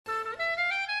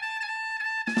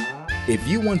If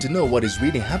you want to know what is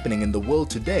really happening in the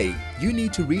world today, you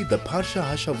need to read the Parsha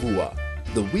Hashavua,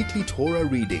 the weekly Torah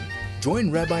reading. Join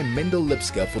Rabbi Mendel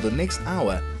Lipskar for the next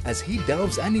hour as he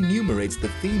delves and enumerates the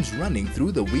themes running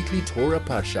through the weekly Torah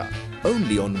Parsha,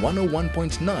 only on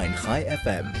 101.9 Chai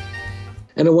FM.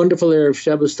 And a wonderful Erev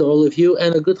Shabbos to all of you,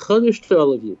 and a good Chodesh to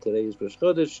all of you. Today is Rosh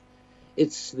Chodesh.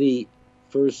 It's the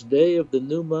first day of the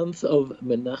new month of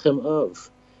Menachem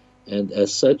Av. And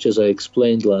as such, as I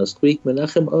explained last week,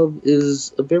 Menachem Av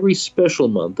is a very special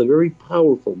month, a very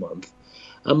powerful month.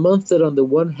 A month that on the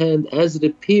one hand, as it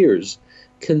appears,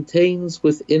 contains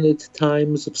within it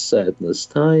times of sadness,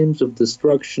 times of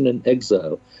destruction and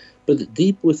exile. But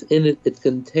deep within it, it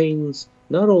contains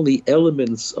not only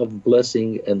elements of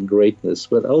blessing and greatness,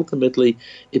 but ultimately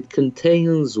it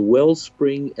contains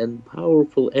wellspring and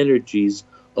powerful energies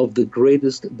of the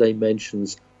greatest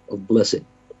dimensions of blessing.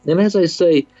 And as I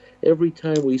say, every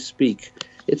time we speak,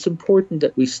 it's important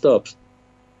that we stop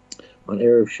on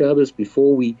Erev Shabbos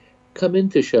before we come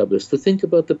into Shabbos to think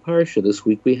about the Parsha this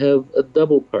week. We have a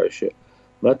double Parsha,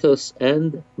 Matos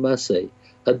and Masei,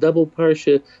 a double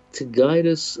Parsha to guide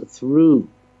us through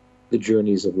the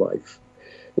journeys of life.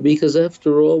 Because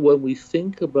after all, when we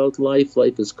think about life,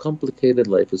 life is complicated,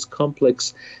 life is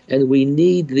complex, and we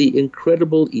need the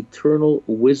incredible eternal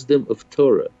wisdom of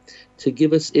Torah to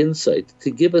give us insight,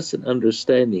 to give us an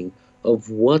understanding of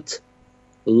what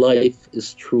life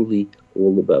is truly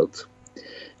all about.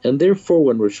 And therefore,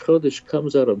 when Rosh Chodesh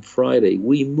comes out on Friday,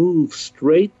 we move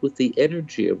straight with the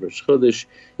energy of Rosh Chodesh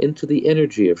into the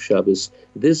energy of Shabbos.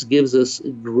 This gives us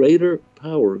greater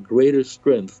power, greater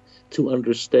strength to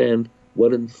understand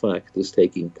what in fact is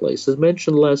taking place. As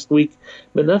mentioned last week,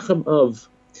 Menachem Av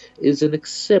is an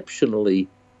exceptionally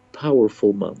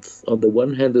powerful month. On the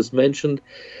one hand, as mentioned,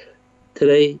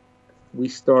 today we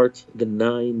start the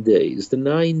 9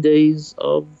 days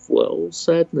of,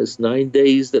 sadness, 9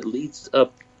 days that leads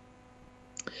up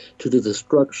to the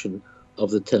destruction of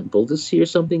the temple. This year,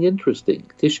 something interesting.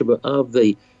 Tisha B'Av,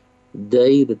 the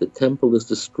day that the temple is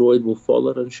destroyed, will fall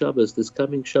out on Shabbos, this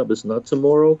coming Shabbos, not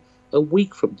tomorrow, a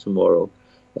week from tomorrow.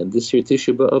 And this year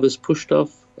Tisha B'Av is pushed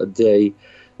off a day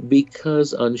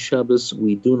because on Shabbos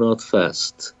we do not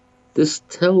fast. This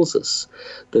tells us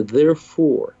that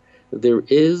therefore there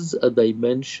is a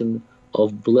dimension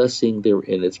of blessing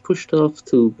therein. It's pushed off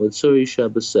to Motzei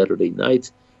Shabbos, Saturday night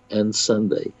and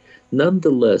Sunday.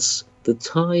 Nonetheless, the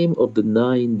time of the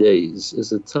 9 days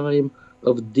is a time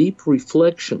of deep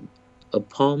reflection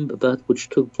upon that which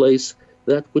took place,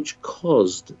 that which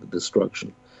caused the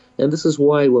destruction. And this is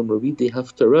why when we read the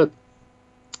Haftarah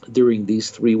during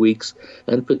these 3 weeks,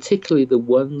 and particularly the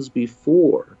ones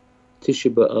before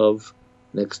Tisha B'Av,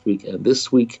 next week and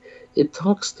this week, it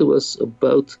talks to us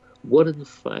about what in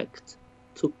fact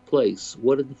took place,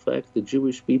 what in fact the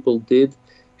Jewish people did,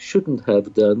 shouldn't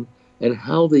have done, and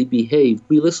how they behaved.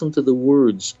 We listen to the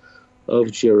words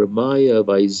of Jeremiah, of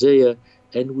Isaiah,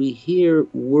 and we hear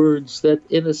words that,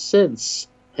 in a sense,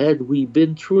 had we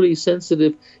been truly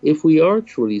sensitive, if we are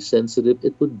truly sensitive,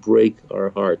 it would break our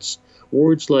hearts.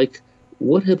 Words like,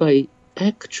 what have I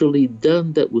actually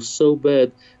done that was so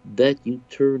bad that you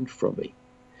turned from me?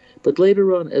 But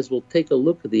later on, as we'll take a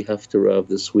look at the Haftarah of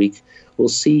this week, we'll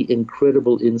see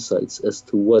incredible insights as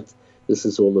to what this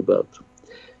is all about.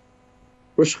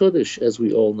 Rosh Chodesh, as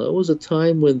we all know, is a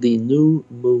time when the new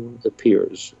moon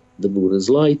appears. The moon is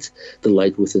light, the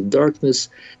light within darkness,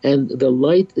 and the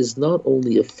light is not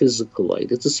only a physical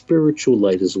light, it's a spiritual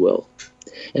light as well.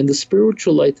 And the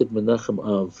spiritual light of Menachem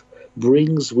Av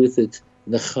brings with it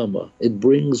nechama, it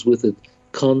brings with it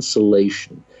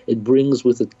consolation, it brings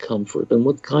with it comfort. And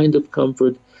what kind of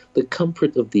comfort? The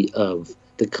comfort of the Av,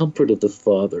 the comfort of the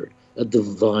Father, a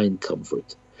divine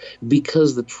comfort.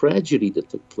 Because the tragedy that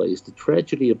took place, the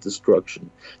tragedy of destruction,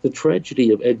 the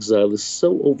tragedy of exile is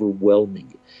so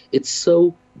overwhelming. It's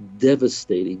so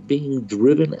devastating, being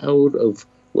driven out of,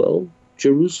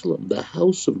 Jerusalem, the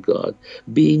house of God,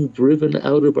 being driven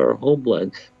out of our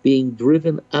homeland, being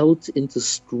driven out into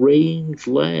strange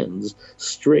lands,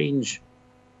 strange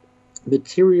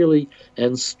materially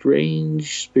and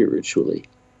strange spiritually.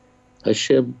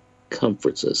 Hashem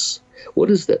comforts us. What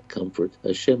is that comfort?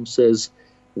 Hashem says,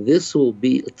 this will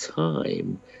be a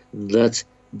time that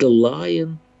the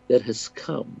lion that has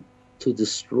come to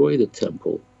destroy the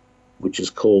temple, which is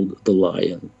called the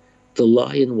lion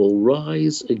will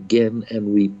rise again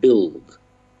and rebuild.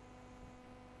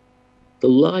 The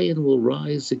lion will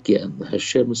rise again.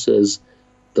 Hashem says,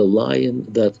 the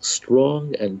lion, that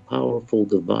strong and powerful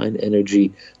divine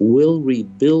energy, will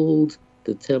rebuild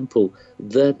the temple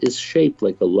that is shaped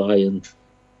like a lion,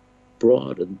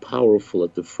 broad and powerful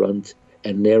at the front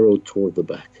and narrow toward the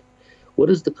back. What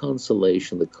is the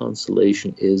consolation? The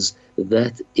consolation is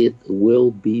that it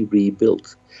will be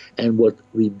rebuilt. And what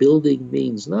rebuilding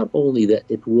means, not only that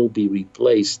it will be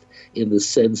replaced in the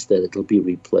sense that it will be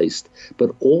replaced,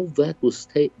 but all that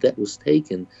was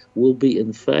taken will be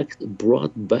in fact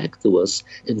brought back to us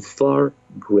in far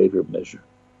greater measure.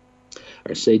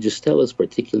 Our sages tell us,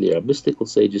 particularly our mystical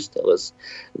sages tell us,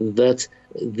 that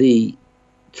the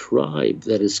tribe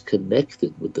that is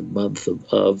connected with the month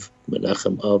of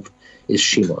Menachem Av is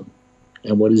Shimon.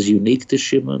 And what is unique to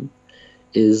Shimon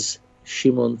is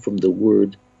Shimon from the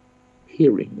word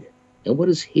hearing. And what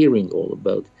is hearing all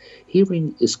about?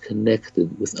 Hearing is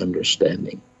connected with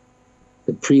understanding.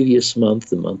 The previous month,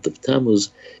 the month of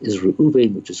Tammuz, is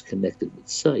Reuven, which is connected with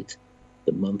sight.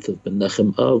 The month of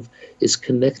Menachem Av is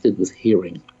connected with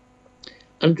hearing.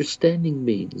 Understanding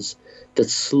means that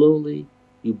slowly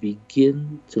you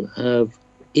begin to have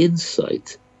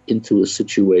insight into a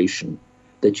situation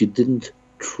that you didn't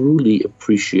truly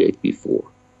appreciate before.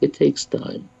 It takes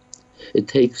time. It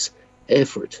takes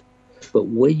effort. But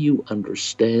when you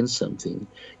understand something,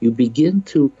 you begin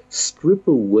to strip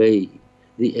away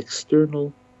the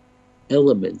external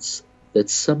elements that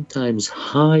sometimes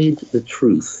hide the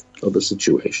truth of a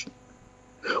situation.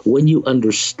 When you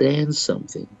understand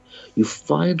something, you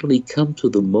finally come to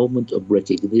the moment of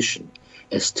recognition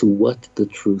as to what the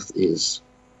truth is.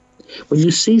 When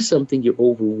you see something, you're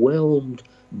overwhelmed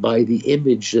by the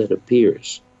image that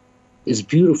appears. It's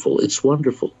beautiful, it's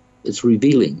wonderful, it's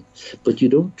revealing, but you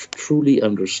don't truly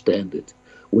understand it.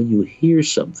 When you hear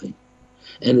something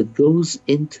and it goes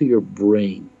into your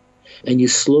brain and you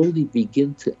slowly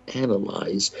begin to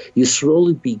analyze, you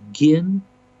slowly begin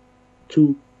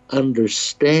to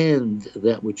understand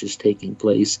that which is taking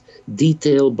place,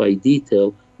 detail by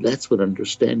detail. That's what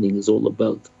understanding is all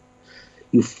about.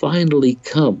 You finally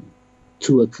come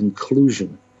to a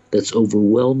conclusion that's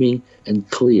overwhelming and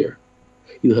clear.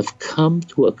 You have come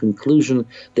to a conclusion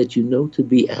that you know to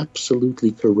be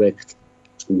absolutely correct.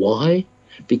 Why?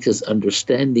 Because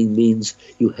understanding means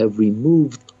you have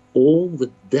removed all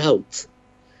the doubt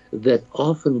that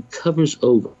often covers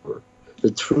over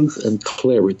the truth and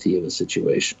clarity of a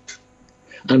situation.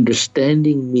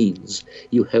 Understanding means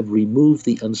you have removed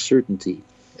the uncertainty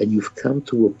and you've come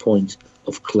to a point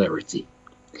of clarity.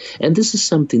 And this is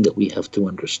something that we have to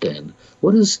understand.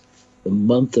 What is the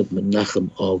month of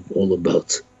Menachem Av all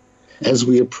about? As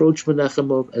we approach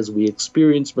Menachem Av, as we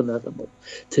experience Menachem Av,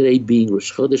 today being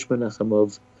Rosh Chodesh Menachem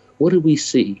Av, what do we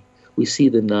see? We see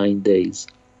the 9 days.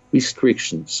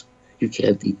 Restrictions. You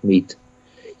can't eat meat.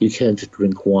 You can't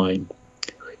drink wine.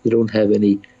 You don't have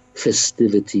any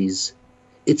festivities.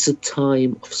 It's a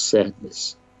time of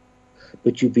sadness.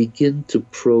 But you begin to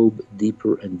probe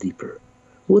deeper and deeper.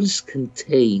 What is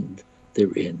contained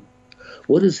therein?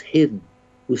 What is hidden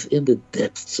within the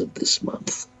depths of this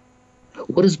month?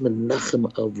 What does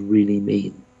Menachem Av really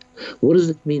mean? What does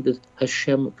it mean that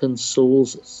Hashem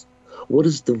consoles us? What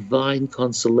is divine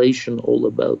consolation all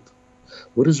about?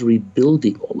 What is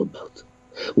rebuilding all about?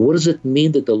 What does it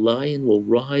mean that the lion will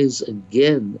rise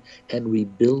again and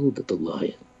rebuild the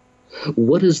lion?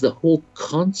 What is the whole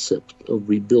concept of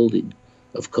rebuilding,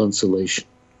 of consolation?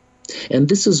 And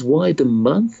this is why the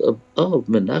month of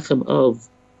Menachem Av,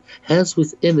 has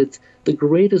within it the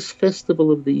greatest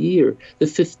festival of the year. The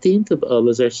 15th of Av,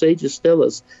 as our sages tell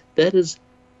us, that is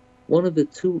one of the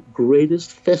 2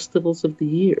 greatest festivals of the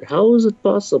year. How is it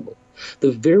possible?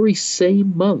 The very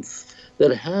same month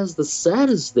that has the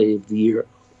saddest day of the year,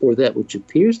 or that which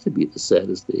appears to be the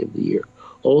saddest day of the year,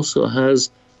 also has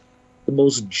the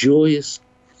most joyous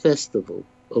festival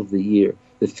of the year,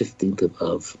 the 15th of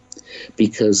Av,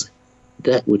 because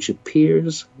that which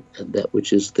appears and that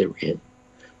which is therein.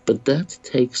 But that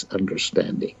takes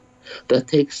understanding. That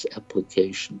takes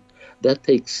application. That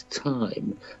takes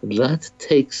time. That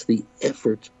takes the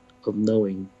effort of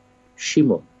knowing.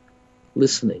 Shimon,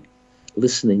 listening.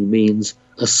 Listening means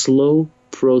a slow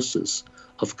process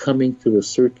of coming to a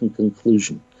certain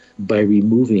conclusion by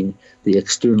removing the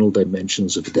external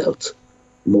dimensions of doubt.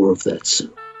 More of that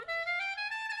soon.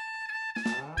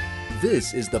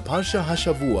 This is the Parsha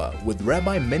Hashavua with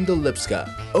Rabbi Mendel Lipskar,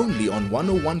 only on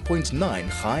 101.9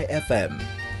 Chai FM.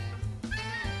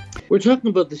 We're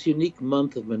talking about this unique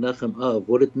month of Menachem Av,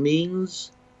 what it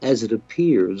means as it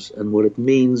appears and what it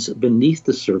means beneath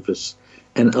the surface,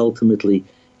 and ultimately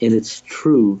in its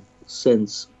true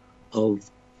sense of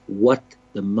what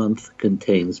the month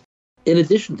contains. In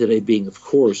addition to today being, of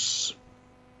course,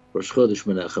 Rosh Chodesh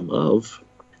Menachem Av,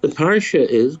 the Parsha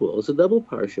is, well, it's a double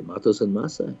Parsha, Matot and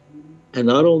Masei. And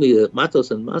not only the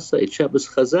Matos and Masei, Shabbos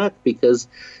Chazak, because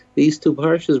these two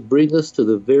parshas bring us to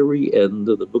the very end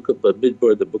of the book of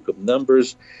Bamidbar, the book of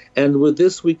Numbers. And with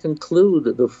this, we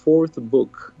conclude the fourth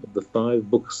book of the 5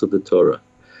 books of the Torah.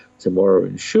 Tomorrow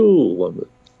in Shul, when the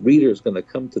reader is going to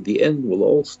come to the end, we'll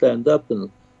all stand up and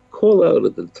call out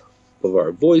at the top of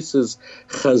our voices,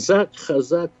 Chazak,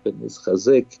 Chazak,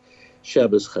 v'nizchazek,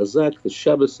 Shabbos Chazak, the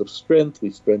Shabbos of strength.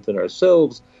 We strengthen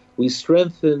ourselves, we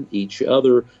strengthen each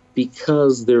other,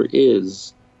 because there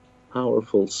is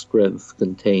powerful strength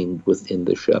contained within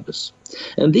the Shabbos.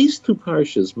 And these two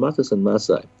parshas, Matos and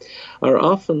Masei, are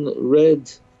often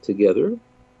read together,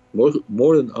 more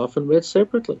than often read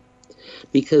separately,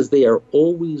 because they are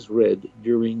always read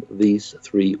during these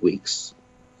 3 weeks,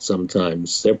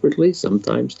 sometimes separately,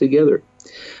 sometimes together.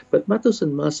 But Matos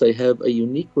and Masei have a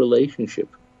unique relationship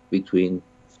between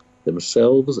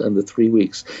themselves and the 3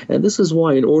 weeks. And this is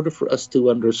why, in order for us to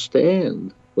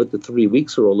understand what the 3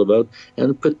 weeks are all about,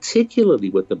 and particularly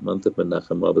what the month of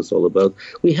Menachem Av is all about,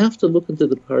 we have to look into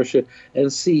the Parsha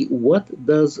and see what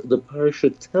does the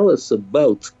Parsha tell us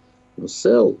about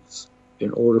themselves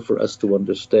in order for us to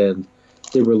understand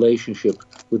the relationship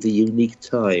with the unique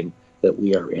time that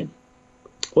we are in.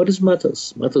 What is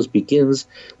Matos? Matos begins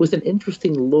with an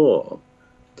interesting law,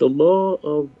 the law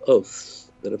of oaths,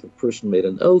 that if a person made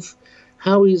an oath,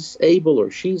 how he's able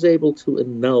or she's able to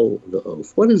annul the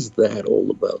oath. What is that all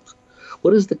about?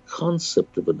 What is the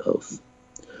concept of an oath?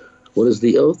 What is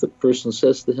the oath? A person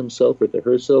says to himself or to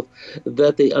herself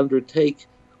that they undertake,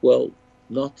 well,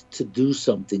 not to do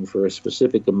something for a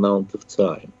specific amount of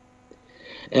time.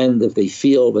 And if they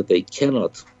feel that they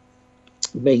cannot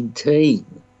maintain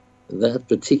that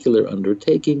particular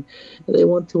undertaking, they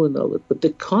want to annul it. But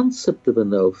the concept of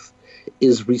an oath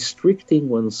is restricting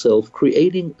oneself,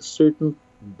 creating certain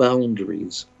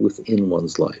boundaries within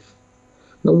one's life.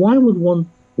 Now, why would one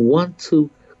want to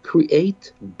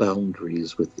create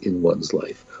boundaries within one's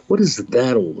life? What is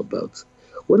that all about?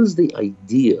 What is the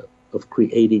idea of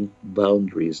creating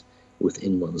boundaries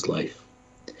within one's life?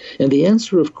 And the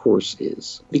answer, of course,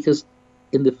 is because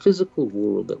in the physical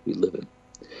world that we live in,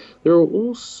 there are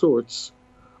all sorts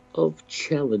of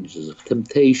challenges, of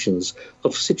temptations,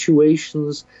 of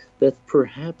situations that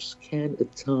perhaps can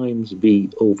at times be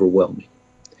overwhelming.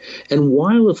 And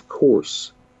while, of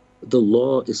course, the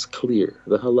law is clear,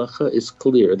 the halacha is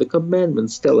clear, the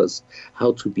commandments tell us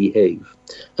how to behave,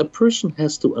 a person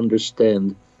has to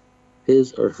understand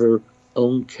his or her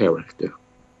own character.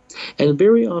 And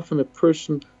very often a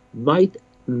person might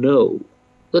know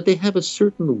that they have a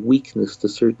certain weakness to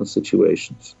certain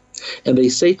situations. And they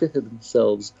say to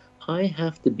themselves, I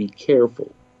have to be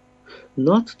careful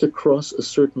not to cross a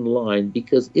certain line,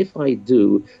 because if I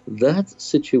do, that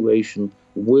situation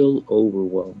will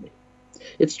overwhelm me.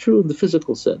 It's true in the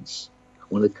physical sense.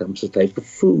 When it comes to type of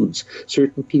foods,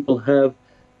 certain people have,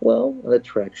 well, an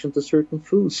attraction to certain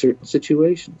foods, certain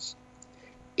situations.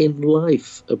 In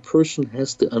life, a person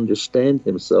has to understand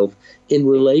himself in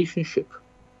relationship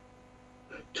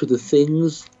to the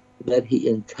things that he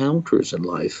encounters in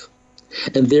life,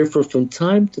 and therefore from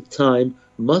time to time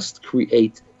must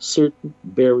create certain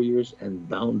barriers and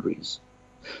boundaries.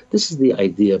 This is the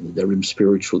idea of Nedarim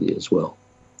spiritually as well.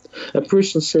 A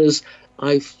person says,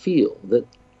 I feel that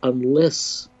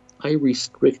unless I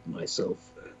restrict myself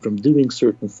from doing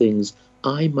certain things,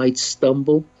 I might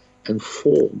stumble and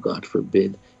fall, God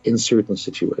forbid, in certain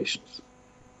situations.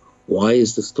 Why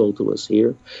is this told to us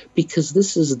here? Because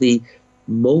this is the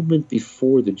moment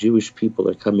before the Jewish people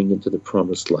are coming into the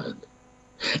Promised Land.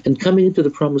 And coming into the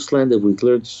Promised Land, that we've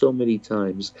learned so many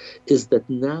times, is that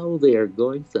now they are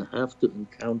going to have to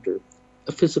encounter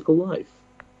a physical life.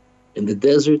 In the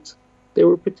desert, they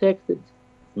were protected.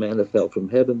 Manna fell from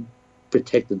heaven,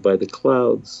 protected by the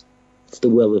clouds. The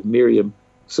well of Miriam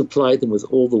supplied them with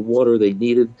all the water they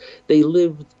needed. They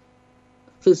lived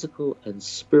physical and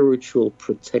spiritual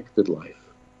protected life.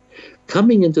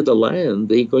 Coming into the land,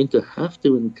 they're going to have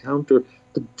to encounter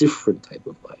a different type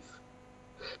of life.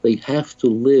 They have to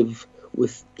live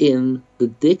within the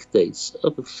dictates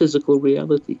of a physical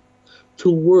reality, to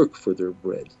work for their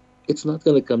bread. It's not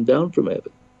going to come down from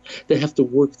heaven. They have to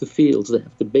work the fields, they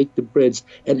have to bake the breads,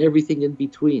 and everything in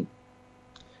between.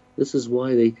 This is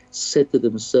why they said to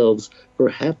themselves,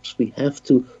 perhaps we have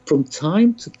to, from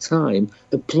time to time,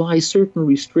 apply certain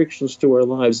restrictions to our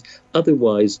lives,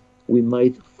 otherwise we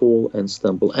might fall and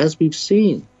stumble, as we've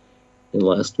seen in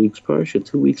last week's Parsha,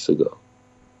 2 weeks ago.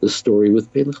 The story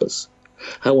with Pinchas,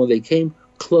 how when they came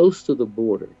close to the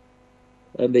border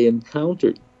and they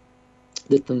encountered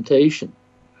the temptation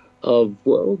of,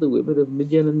 well, the women of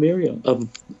Midian and Miriam,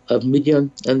 of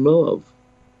Midian and Moab,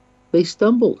 they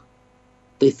stumbled.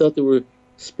 They thought they were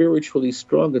spiritually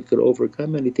strong and could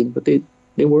overcome anything, but they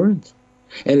weren't.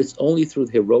 And it's only through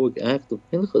the heroic act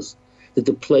of Pinchas that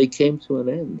the plague came to an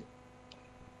end.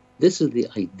 This is the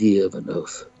idea of an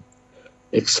oath.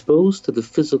 Exposed to the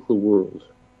physical world,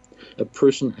 a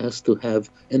person has to have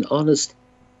an honest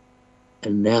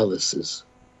analysis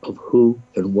of who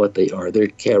and what they are, their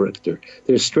character,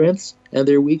 their strengths and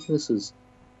their weaknesses.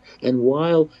 And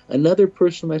while another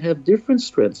person might have different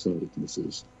strengths and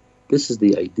weaknesses, this is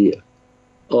the idea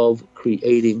of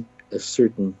creating a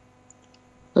certain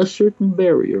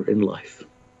barrier in life.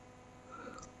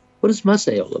 What is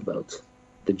Masei all about?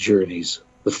 The journeys,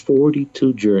 the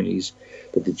 42 journeys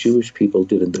that the Jewish people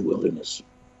did in the wilderness.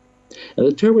 And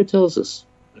the Torah tells us,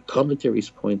 the commentaries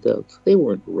point out, they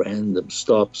weren't random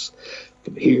stops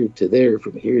from here to there,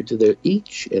 from here to there.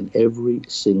 Each and every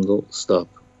single stop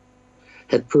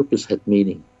had purpose, had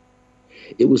meaning.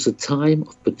 It was a time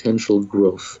of potential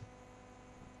growth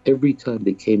every time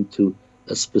they came to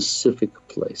a specific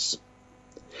place.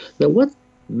 Now, what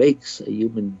makes a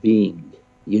human being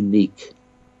unique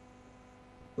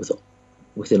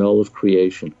within all of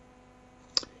creation?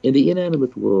 In the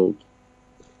inanimate world,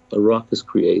 a rock is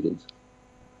created.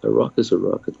 A rock is a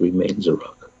rock, it remains a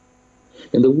rock.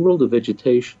 In the world of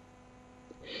vegetation,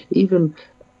 even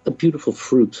a beautiful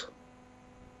fruit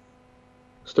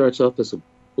starts off as a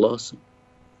blossom,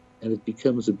 and it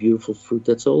becomes a beautiful fruit.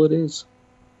 That's all it is.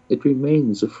 It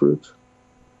remains a fruit.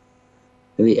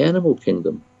 In the animal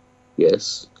kingdom,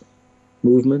 yes,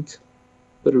 movement,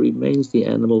 but it remains the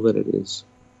animal that it is.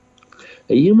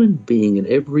 A human being, in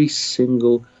every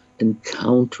single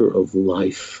encounter of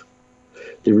life,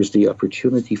 there is the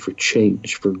opportunity for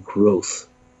change, for growth.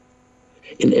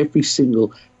 In every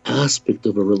single aspect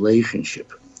of a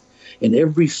relationship, in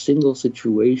every single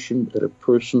situation that a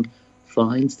person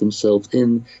finds themselves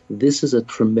in, this is a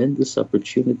tremendous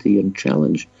opportunity and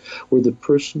challenge where the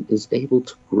person is able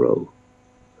to grow.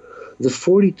 The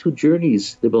 42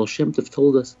 journeys, the Baal Shem Tov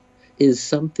told us, is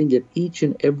something that each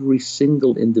and every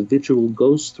single individual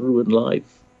goes through in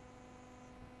life.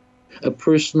 A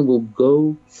person will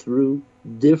go through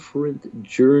different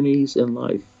journeys in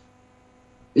life.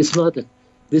 It's not that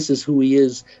this is who he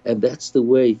is and that's the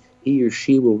way he or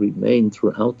she will remain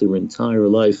throughout their entire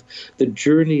life. The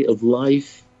journey of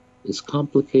life is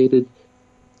complicated,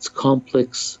 it's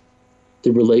complex.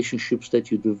 The relationships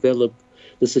that you develop,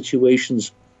 the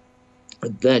situations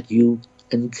that you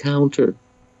encounter,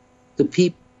 the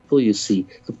people you see,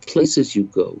 the places you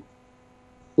go,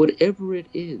 whatever it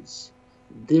is,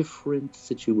 different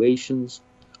situations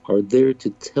are there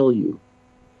to tell you.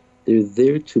 They're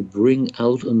there to bring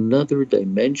out another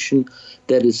dimension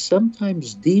that is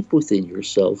sometimes deep within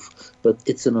yourself, but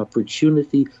it's an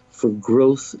opportunity for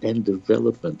growth and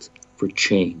development, for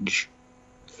change.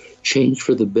 Change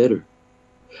for the better.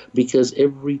 Because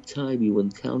every time you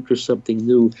encounter something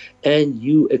new and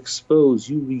you expose,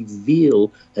 you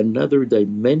reveal another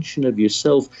dimension of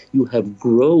yourself, you have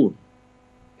grown.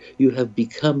 You have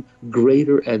become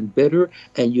greater and better,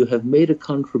 and you have made a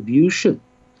contribution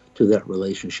to that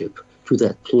relationship, to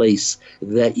that place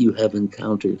that you have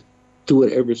encountered, to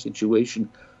whatever situation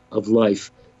of life,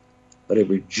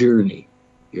 whatever journey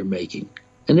you're making.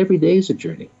 And every day is a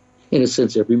journey. In a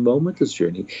sense, every moment is a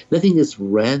journey. Nothing is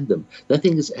random.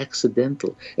 Nothing is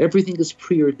accidental. Everything is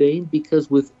preordained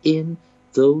because within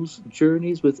those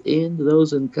journeys, within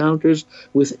those encounters,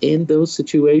 within those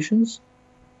situations,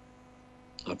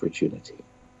 opportunity.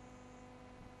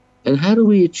 And how do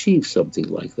we achieve something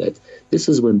like that? This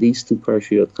is when these two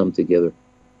Parshiot come together.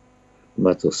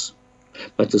 Matos.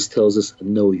 Matos tells us,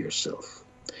 know yourself.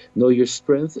 Know your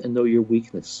strength and know your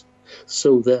weakness.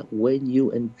 So that when you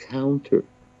encounter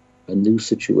a new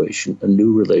situation, a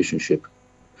new relationship,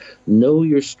 know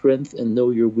your strength and know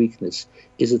your weakness.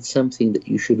 Is it something that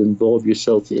you should involve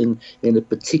yourself in a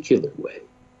particular way?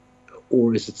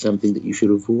 Or is it something that you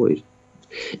should avoid?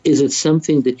 Is it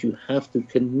something that you have to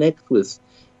connect with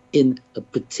in a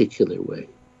particular way?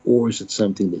 Or is it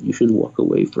something that you should walk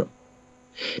away from?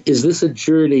 Is this a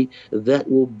journey that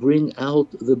will bring out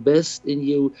the best in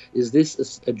you? Is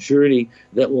this a journey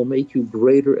that will make you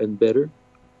greater and better?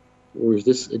 Or is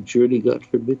this a journey, God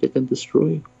forbid, that can destroy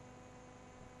you?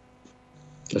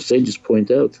 As sages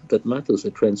point out that Matos,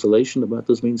 a translation of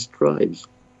Matos means tribes.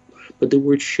 But the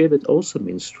word Shevet also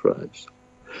means tribes.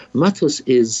 Matos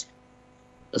is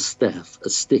a staff, a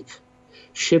stick.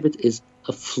 Shevet is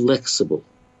a flexible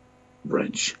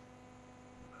branch.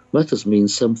 Matos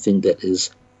means something that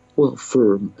is, well,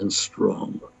 firm and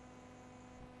strong.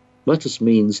 Matos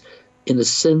means, in a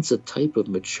sense, a type of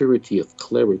maturity, of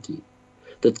clarity,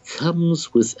 that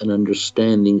comes with an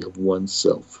understanding of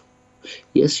oneself.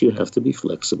 Yes, you have to be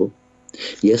flexible.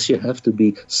 Yes, you have to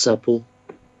be supple.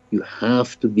 You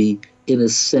have to be, in a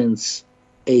sense,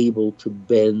 able to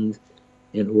bend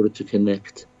in order to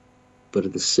connect. But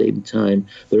at the same time,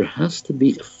 there has to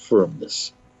be a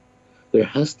firmness. There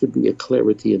has to be a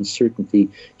clarity and certainty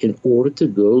in order to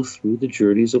go through the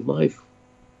journeys of life.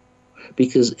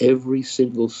 Because every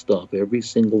single stop, every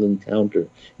single encounter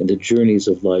in the journeys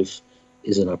of life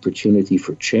is an opportunity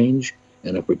for change,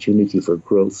 an opportunity for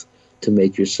growth, to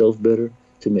make yourself better,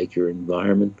 to make your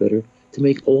environment better, to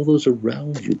make all those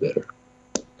around you better.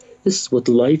 This is what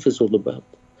life is all about.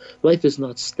 Life is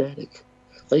not static.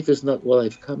 Life is not, well,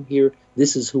 I've come here,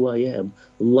 this is who I am.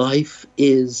 Life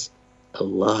is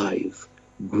alive.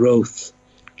 Growth,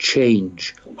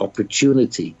 change,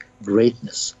 opportunity,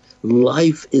 greatness.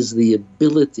 Life is the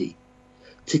ability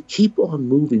to keep on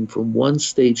moving from one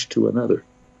stage to another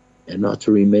and not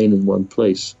to remain in one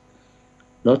place.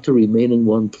 Not to remain in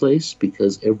one place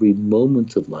because every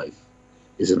moment of life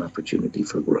is an opportunity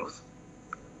for growth.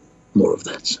 More of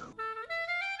that soon.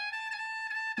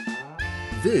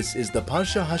 This is the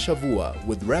Parsha Hashavua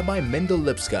with Rabbi Mendel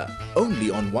Lipskar,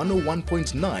 only on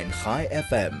 101.9 Chai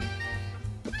FM.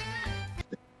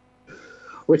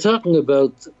 We're talking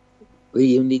about the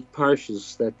unique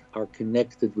parshas that are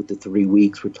connected with the 3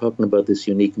 weeks. We're talking about this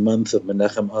unique month of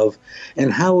Menachem Av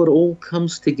and how it all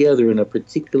comes together in a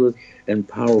particular and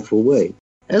powerful way.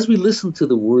 As we listen to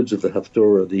the words of the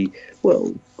Haftorah, the,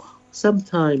 well,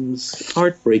 sometimes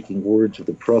heartbreaking words of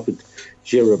the prophet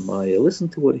Jeremiah, listen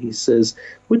to what he says.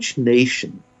 Which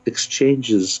nation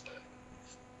exchanges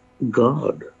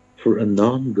God for a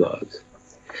non-God?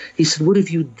 He said, what have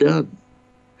you done?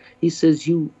 He says,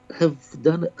 you have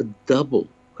done a double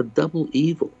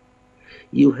evil.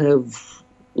 You have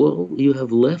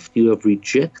left, you have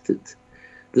rejected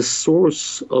the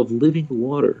source of living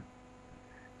water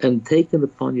and taken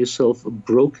upon yourself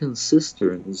broken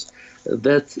cisterns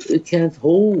that can't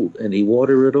hold any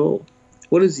water at all.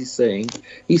 What is he saying?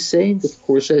 He's saying, of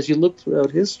course, as you look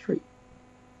throughout history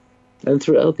and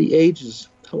throughout the ages,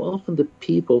 how often the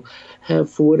people have,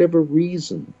 for whatever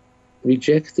reason,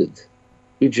 rejected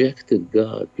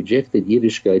God, rejected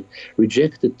Yiddishkeit,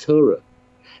 rejected Torah,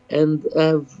 and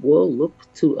have,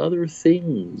 looked to other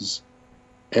things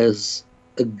as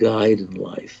a guide in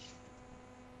life.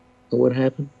 And what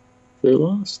happened? They're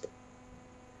lost.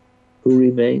 Who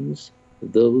remains?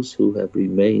 Those who have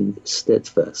remained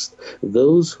steadfast,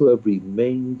 those who have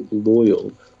remained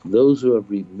loyal, those who have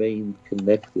remained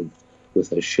connected with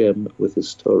Hashem, with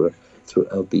His Torah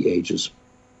throughout the ages.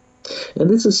 And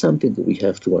this is something that we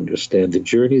have to understand. The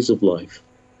journeys of life,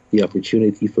 the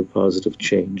opportunity for positive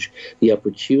change, the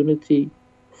opportunity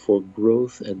for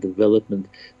growth and development,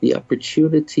 the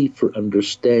opportunity for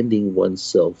understanding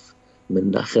oneself,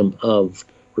 Menachem Av,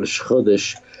 Rosh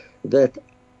Chodesh, that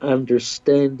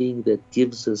understanding that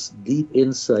gives us deep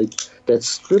insight, that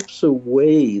strips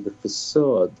away the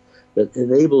facade, that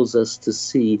enables us to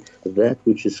see that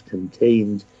which is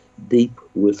contained deep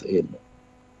within.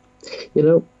 You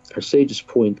know, our sages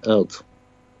point out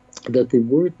that the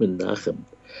word Menachem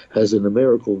has a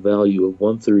numerical value of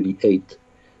 138,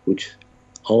 which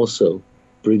also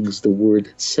brings the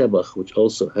word Tzemach, which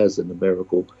also has a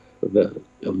numerical value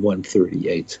of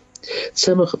 138.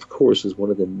 Tzemach, of course, is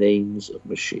one of the names of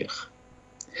Mashiach.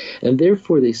 And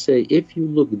therefore they say, if you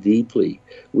look deeply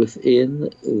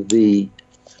within the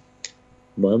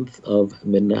month of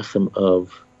Menachem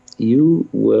Av, you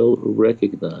will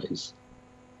recognize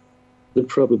the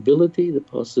probability, the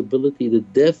possibility, the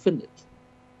definite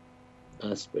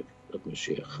aspect of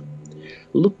Mashiach.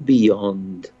 Look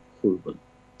beyond Churban.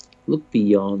 Look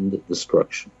beyond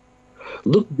destruction.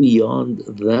 Look beyond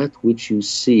that which you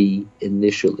see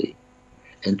initially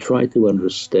and try to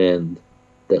understand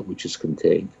that which is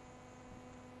contained.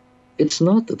 It's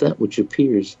not that which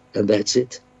appears and that's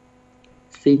it.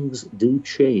 Things do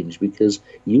change because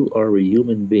you are a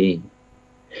human being.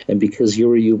 And because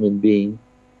you're a human being,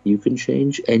 you can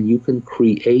change and you can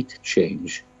create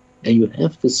change. And you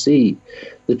have to see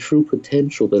the true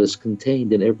potential that is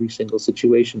contained in every single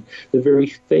situation. The very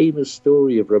famous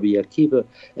story of Rabbi Akiva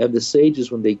and the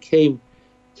sages, when they came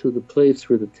to the place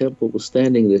where the temple was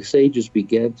standing, the sages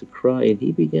began to cry and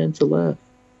he began to laugh.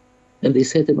 And they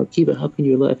said to him, Akiva, how can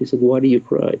you laugh? He said, why do you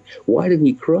cry? Why did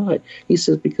we cry? He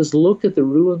says, because look at the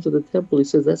ruins of the temple. He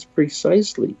says, that's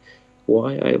precisely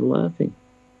why I am laughing.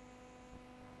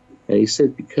 And he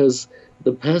said, because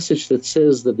the passage that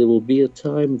says that there will be a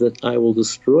time that I will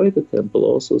destroy the temple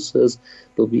also says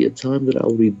there'll be a time that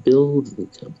I'll rebuild the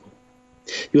temple.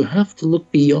 You have to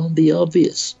look beyond the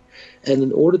obvious. And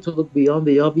in order to look beyond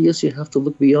the obvious, you have to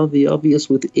look beyond the obvious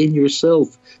within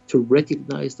yourself to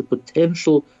recognize the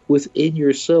potential within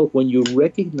yourself. When you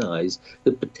recognize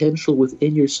the potential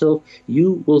within yourself,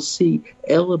 you will see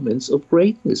elements of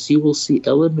greatness. You will see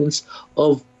elements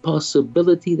of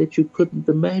possibility that you couldn't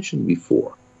imagine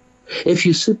before. If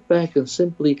you sit back and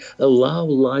simply allow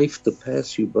life to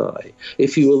pass you by,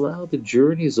 if you allow the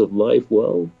journeys of life,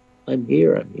 well, I'm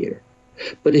here.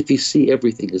 But if you see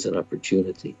everything as an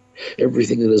opportunity,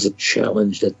 everything as a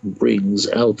challenge that brings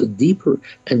out the deeper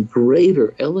and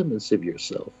greater elements of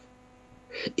yourself,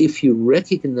 if you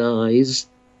recognize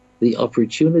the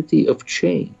opportunity of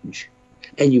change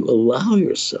and you allow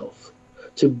yourself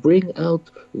to bring out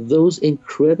those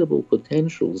incredible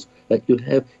potentials that you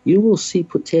have, you will see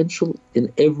potential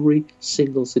in every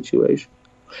single situation.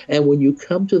 And when you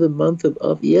come to the month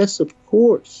of yes, of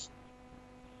course,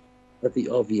 at the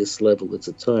obvious level, it's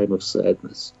a time of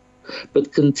sadness.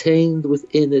 But contained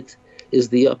within it is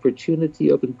the opportunity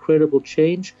of incredible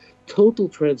change, total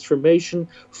transformation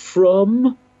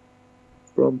from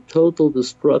total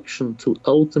destruction to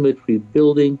ultimate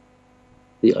rebuilding,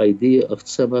 the idea of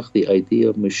Tzemach, the idea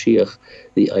of Mashiach,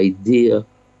 the idea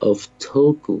of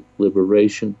total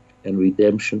liberation and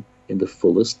redemption in the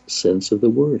fullest sense of the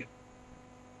word.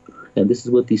 And this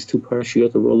is what these two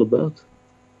parashiyot are all about.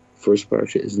 First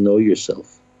parsha is know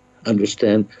yourself.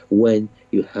 Understand when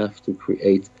you have to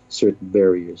create certain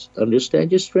barriers.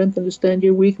 Understand your strength, understand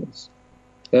your weakness.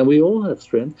 And we all have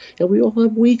strength, and we all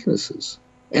have weaknesses.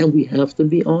 And we have to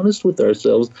be honest with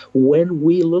ourselves. When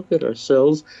we look at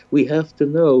ourselves, we have to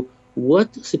know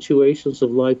what situations of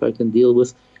life I can deal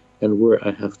with and where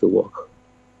I have to walk.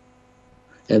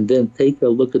 And then take a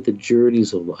look at the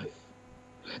journeys of life.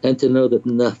 And to know that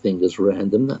nothing is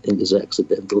random, nothing is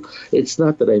accidental. It's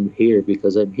not that I'm here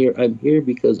because I'm here. I'm here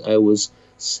because I was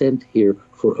sent here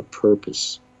for a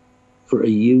purpose, for a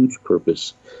huge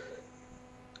purpose.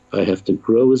 I have to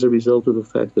grow as a result of the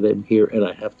fact that I'm here, and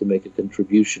I have to make a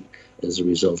contribution as a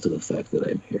result of the fact that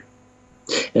I'm here.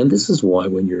 And this is why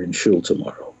when you're in shul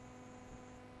tomorrow,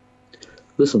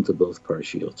 listen to both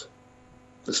parashiyot.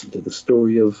 Listen to the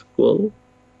story of, well,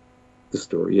 the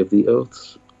story of the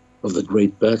oaths, of the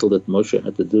great battle that Moshe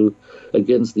had to do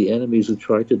against the enemies who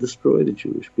tried to destroy the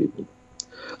Jewish people,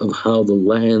 of how the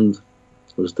land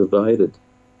was divided.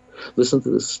 Listen to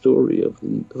the story of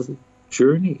the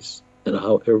journeys and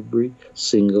how every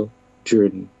single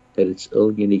journey had its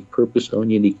own unique purpose, own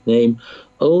unique name,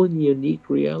 own unique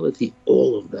reality,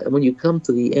 all of that. And when you come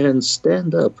to the end,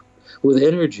 stand up with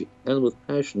energy and with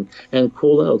passion and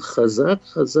call out, Chazak,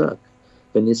 Chazak,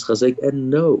 and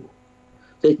know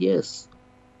that yes,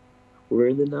 we're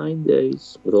in the 9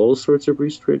 days with all sorts of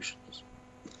restrictions.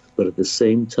 But at the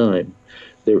same time,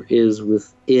 there is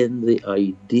within the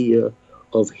idea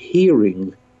of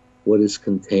hearing what is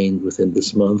contained within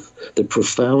this month, the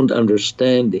profound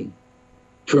understanding,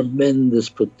 tremendous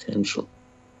potential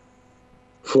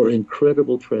for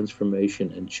incredible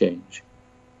transformation and change,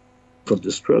 from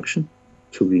destruction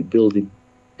to rebuilding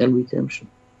and redemption.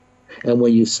 And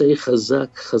when you say chazak,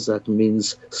 chazak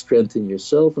means strengthen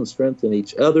yourself and strengthen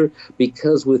each other,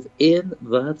 because within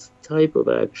that type of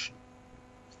action,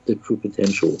 the true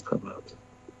potential will come out.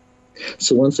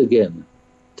 So once again,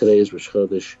 today is Rosh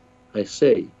Chodesh. I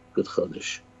say Good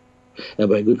Chodesh. And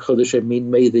by Good Chodesh, I mean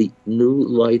may the new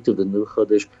light of the new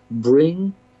Chodesh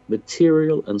bring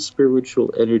material and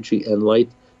spiritual energy and light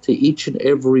to each and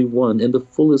every one in the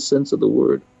fullest sense of the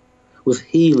word, with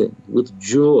healing, with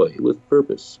joy, with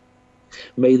purpose.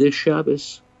 May the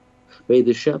Shabbos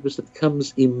that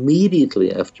comes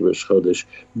immediately after Rosh Chodesh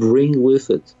bring with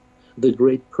it the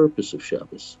great purpose of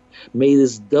Shabbos. May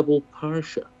this double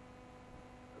Parsha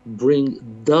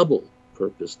bring double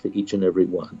purpose to each and every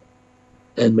one.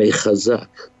 And may Chazak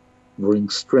bring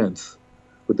strength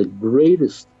with the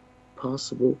greatest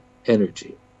possible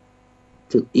energy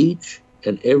to each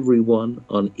and every one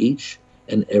on each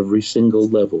and every single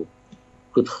level.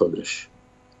 Good Chodesh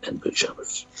and good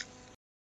Shabbos.